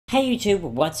Hey YouTube,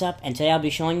 what's up? And today I'll be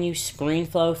showing you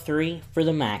Screenflow 3 for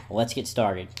the Mac. Let's get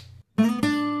started.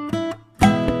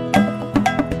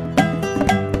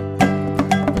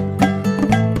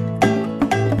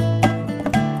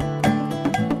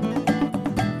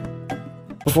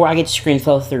 Before I get to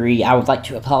Screenflow 3, I would like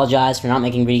to apologize for not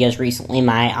making videos recently.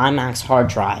 My iMac's hard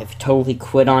drive totally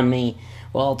quit on me.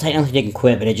 Well, technically didn't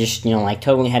quit, but it just,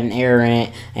 totally had an error in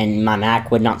it, and my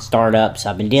Mac would not start up, so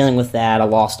I've been dealing with that. I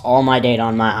lost all my data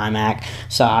on my iMac,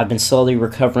 so I've been slowly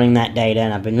recovering that data,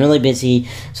 and I've been really busy,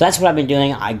 so that's what I've been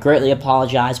doing. I greatly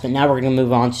apologize, but now we're going to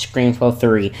move on to Screenflow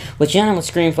 3. What you know what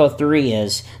Screenflow 3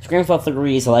 is? Screenflow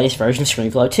 3 is the latest version of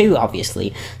Screenflow 2,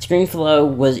 obviously.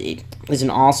 Screenflow is an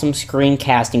awesome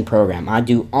screencasting program. I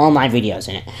do all my videos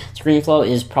in it. Screenflow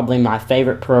is probably my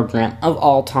favorite program of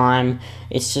all time.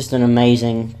 It's just an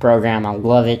amazing program. I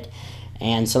love it.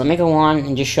 And so let me go on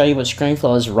and just show you what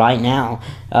Screenflow is right now.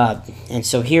 And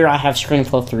so here I have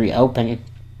Screenflow 3 open,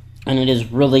 and it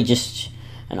is really just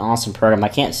an awesome program. I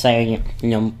can't say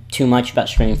too much about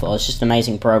Screenflow. It's just an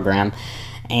amazing program.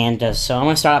 And so I'm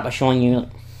going to start out by showing you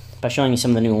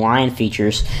some of the new line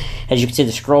features. As you can see,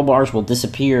 the scroll bars will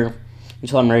disappear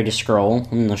until I'm ready to scroll,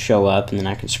 and they'll show up, and then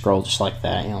I can scroll just like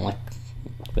that, like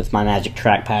with my magic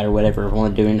trackpad or whatever I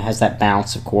want to do. And it has that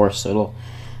bounce, of course, so it'll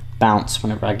bounce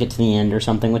whenever I get to the end or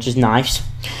something, which is nice.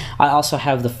 I also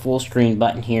have the full screen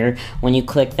button here. When you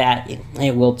click that,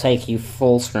 it will take you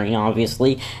full screen,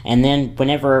 obviously, and then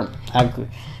whenever I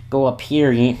go up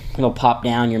here, it'll pop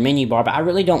down your menu bar, but I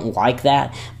really don't like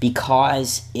that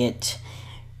because it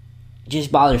just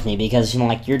bothers me, because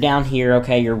you're down here,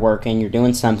 okay, you're working, you're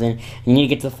doing something, and you need to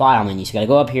get to the file menu. So you gotta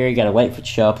go up here, you gotta wait for it to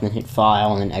show up, and then hit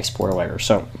file, and then export or whatever.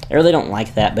 So I really don't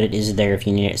like that, but it is there if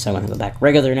you need it. So I'm gonna go back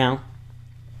regular now,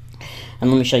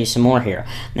 and let me show you some more here.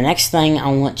 The next thing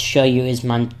I want to show you is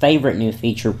my favorite new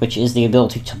feature, which is the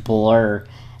ability to blur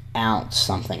out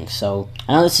something. So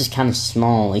I know this is kind of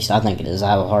small, at least I think it is. I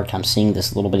have a hard time seeing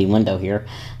this little bitty window here,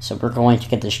 so we're going to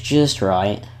get this just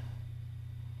right.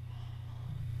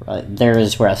 Right there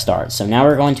is where I start. So now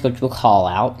we're going to go to a call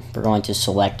out. We're going to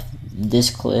select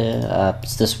this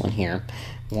it's this one here.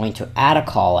 We're going to add a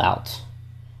call out.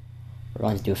 We're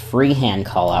going to do a freehand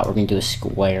call out. We're going to do a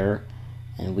square,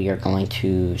 and we are going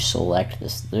to select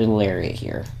this little area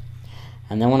here.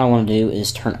 And then what I want to do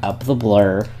is turn up the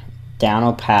blur, down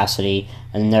opacity,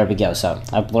 and there we go. So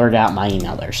I blurred out my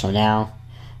email there. So now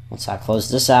once I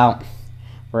close this out,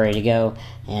 we're ready to go,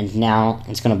 and now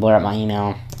it's going to blur out my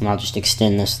email, and I'll just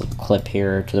extend this little clip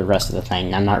here to the rest of the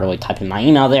thing. I'm not really typing my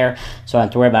email there, so I don't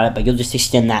have to worry about it, but you'll just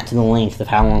extend that to the length of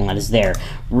how long that is there.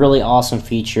 Really awesome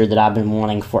feature that I've been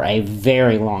wanting for a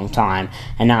very long time,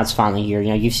 and now it's finally here.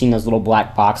 You've seen those little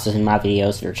black boxes in my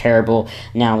videos that are terrible.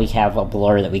 Now we have a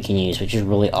blur that we can use, which is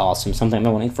really awesome, something I've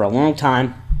been wanting for a long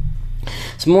time.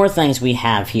 Some more things we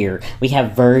have here. We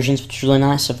have versions, which is really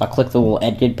nice. So if I click the little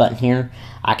edit button here,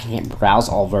 I can hit browse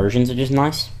all versions, which is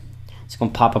nice. It's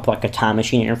going to pop up like a time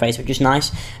machine interface, which is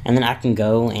nice. And then I can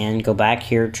go back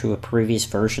here to a previous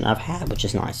version I've had, which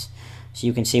is nice. So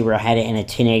you can see where I had it in a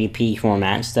 1080p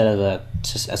format instead of a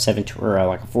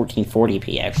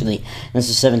 1440p actually. This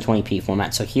is 720p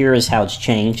format. So here is how it's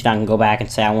changed. I can go back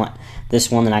and say I want this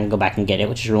one, then I can go back and get it,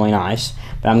 which is really nice.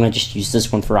 But I'm going to just use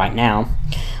this one for right now.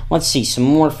 Let's see some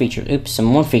more features. Oops, some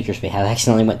more features we have. I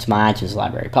accidentally went to my iTunes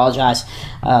library. Apologize.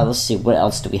 Let's see, what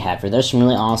else do we have here? There's some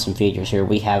really awesome features here.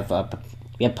 We have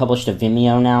published a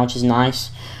Vimeo now, which is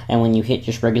nice. And when you hit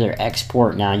just regular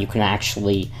export now, you can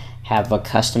actually have a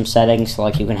custom setting, so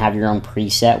you can have your own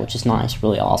preset, which is nice,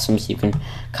 really awesome. So you can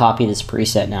copy this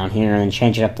preset down here and then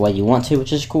change it up the way you want to,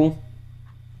 which is cool.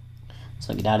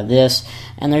 So get out of this,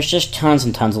 and there's just tons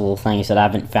and tons of little things that I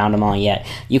haven't found them all yet.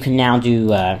 You can now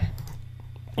do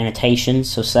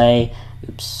annotations. So say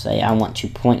I want to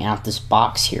point out this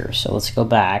box here. So let's go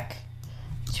back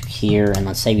to here, and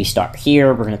let's say we start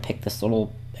here. We're going to pick this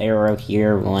little arrow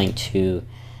here. We're going to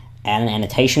add an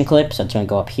annotation clip, so it's going to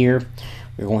go up here.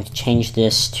 We're going to change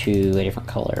this to a different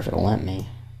color if it'll let me.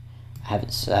 I have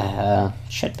it,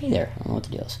 should be there. I don't know what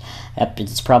the deal is.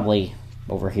 It's probably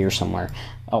over here somewhere.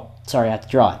 Oh, sorry, I have to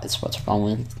draw it. That's what's wrong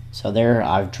with it. So there,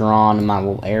 I've drawn my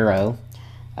little arrow.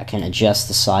 I can adjust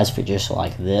the size of it just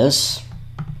like this.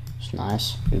 It's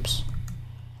nice. Oops,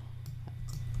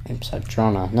 I've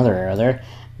drawn another arrow there.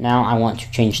 Now I want to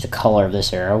change the color of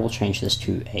this arrow. We'll change this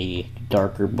to a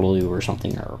darker blue or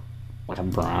something, or like a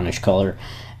brownish color.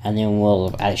 And then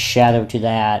we'll add a shadow to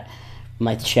that,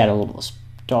 make the shadow a little less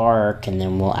dark, and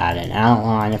then we'll add an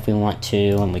outline if we want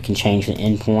to, and we can change the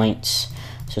endpoints.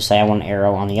 So say I want an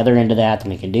arrow on the other end of that,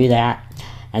 then we can do that.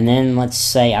 And then let's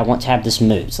say I want to have this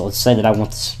move. So let's say that I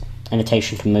want this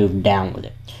annotation to move down with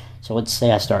it. So let's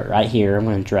say I start right here. I'm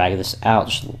going to drag this out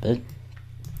just a little bit.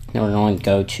 Then we're going to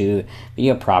go to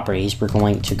video properties. We're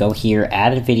going to go here,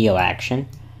 add a video action.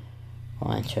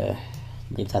 I'm going to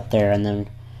leave that there, and then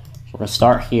we're going to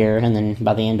start here, and then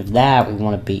by the end of that, we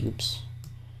want to be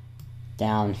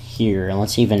down here. And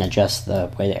let's even adjust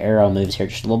the way the arrow moves here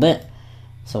just a little bit.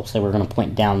 So we'll say we're going to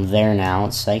point down there now.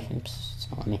 Let's say, oops,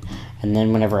 so and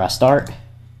then whenever I start,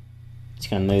 it's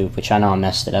going to move, which I know I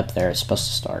messed it up there. It's supposed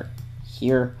to start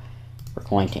here. We're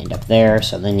going to end up there.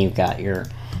 So then you've got your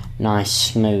nice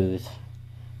smooth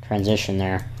transition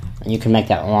there. And you can make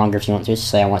that longer if you want to.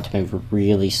 Say I want to move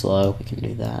really slow. We can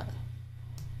do that.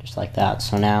 Just like that.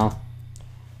 So now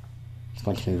it's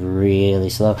going to move really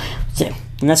slow.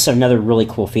 And that's another really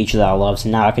cool feature that I love. So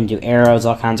now I can do arrows,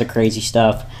 all kinds of crazy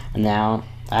stuff. And now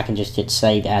I can just hit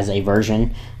save as a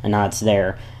version. And now it's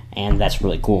there. And that's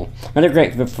really cool. Another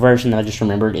great version that I just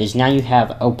remembered is now you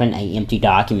have open a empty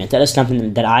document. That is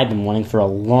something that I've been wanting for a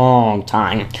long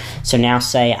time. So now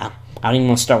say I don't even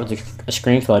want to start with a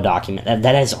Screenflow document.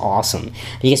 That is awesome.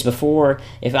 Because before,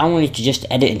 if I wanted to just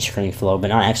edit in Screenflow but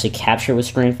not actually capture with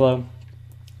Screenflow,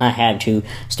 I had to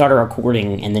start a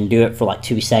recording and then do it for like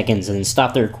 2 seconds and then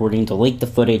stop the recording, delete the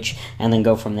footage, and then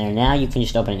go from there. Now you can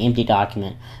just open an empty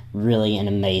document. Really an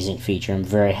amazing feature. I'm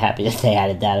very happy that they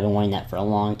added that. I've been wanting that for a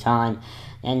long time.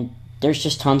 And there's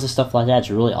just tons of stuff like that.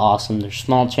 It's really awesome. There's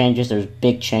small changes. There's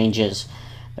big changes.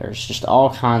 There's just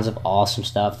all kinds of awesome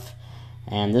stuff.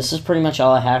 And this is pretty much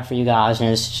all I have for you guys, and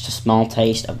it's just a small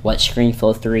taste of what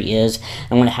Screenflow 3 is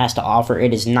and what it has to offer.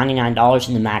 It is $99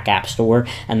 in the Mac App Store,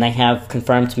 and they have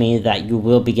confirmed to me that you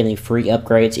will be getting free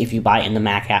upgrades if you buy it in the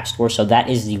Mac App Store, so that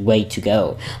is the way to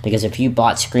go. Because if you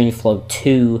bought Screenflow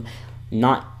 2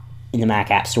 not in the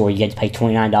Mac App Store, you get to pay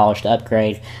 $29 to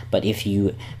upgrade, but if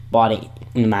you bought it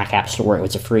in the Mac App Store, it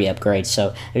was a free upgrade.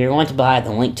 So if you're going to buy it,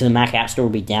 the link to the Mac App Store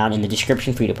will be down in the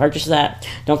description for you to purchase that.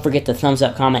 Don't forget to thumbs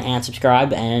up, comment, and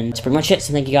subscribe, and that's pretty much it.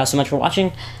 So thank you guys so much for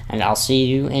watching, and I'll see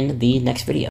you in the next video.